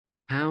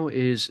How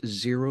is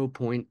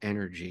zero-point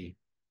energy,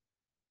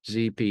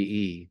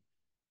 ZPE,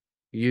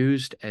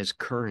 used as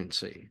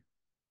currency?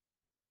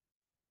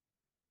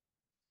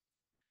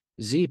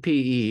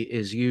 ZPE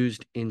is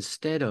used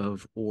instead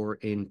of or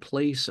in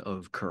place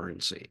of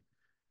currency,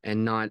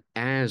 and not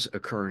as a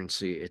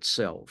currency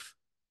itself.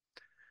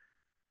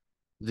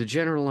 The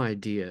general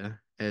idea,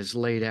 as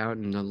laid out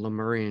in the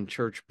Lemurian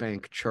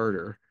Church-Bank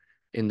Charter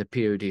in the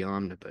POD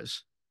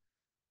Omnibus,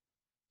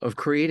 of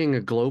creating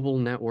a global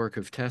network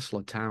of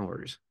Tesla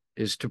towers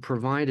is to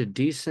provide a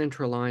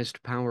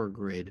decentralized power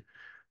grid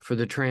for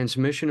the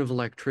transmission of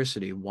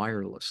electricity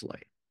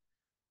wirelessly.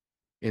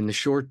 In the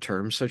short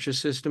term, such a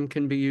system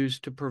can be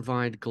used to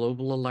provide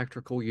global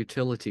electrical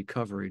utility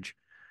coverage,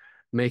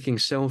 making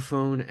cell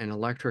phone and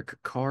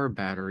electric car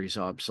batteries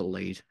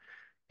obsolete,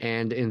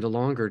 and in the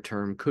longer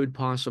term could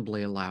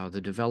possibly allow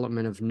the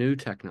development of new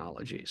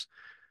technologies,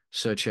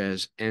 such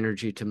as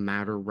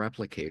energy-to-matter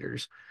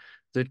replicators,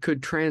 that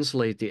could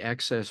translate the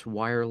excess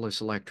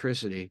wireless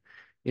electricity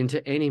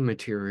into any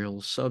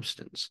material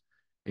substance,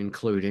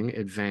 including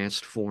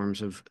advanced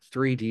forms of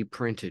 3D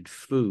printed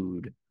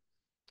food.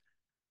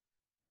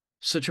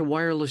 Such a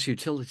wireless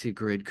utility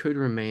grid could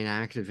remain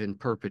active in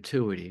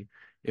perpetuity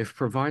if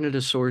provided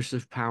a source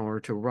of power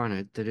to run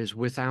it that is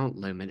without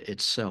limit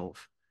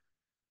itself.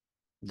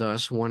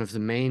 Thus, one of the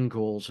main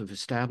goals of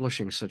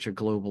establishing such a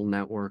global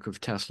network of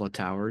Tesla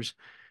towers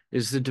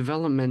is the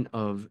development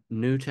of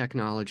new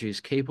technologies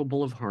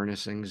capable of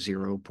harnessing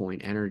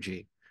zero-point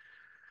energy.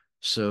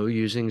 So,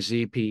 using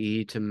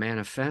ZPE to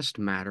manifest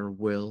matter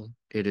will,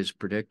 it is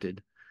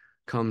predicted,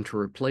 come to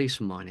replace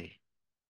money.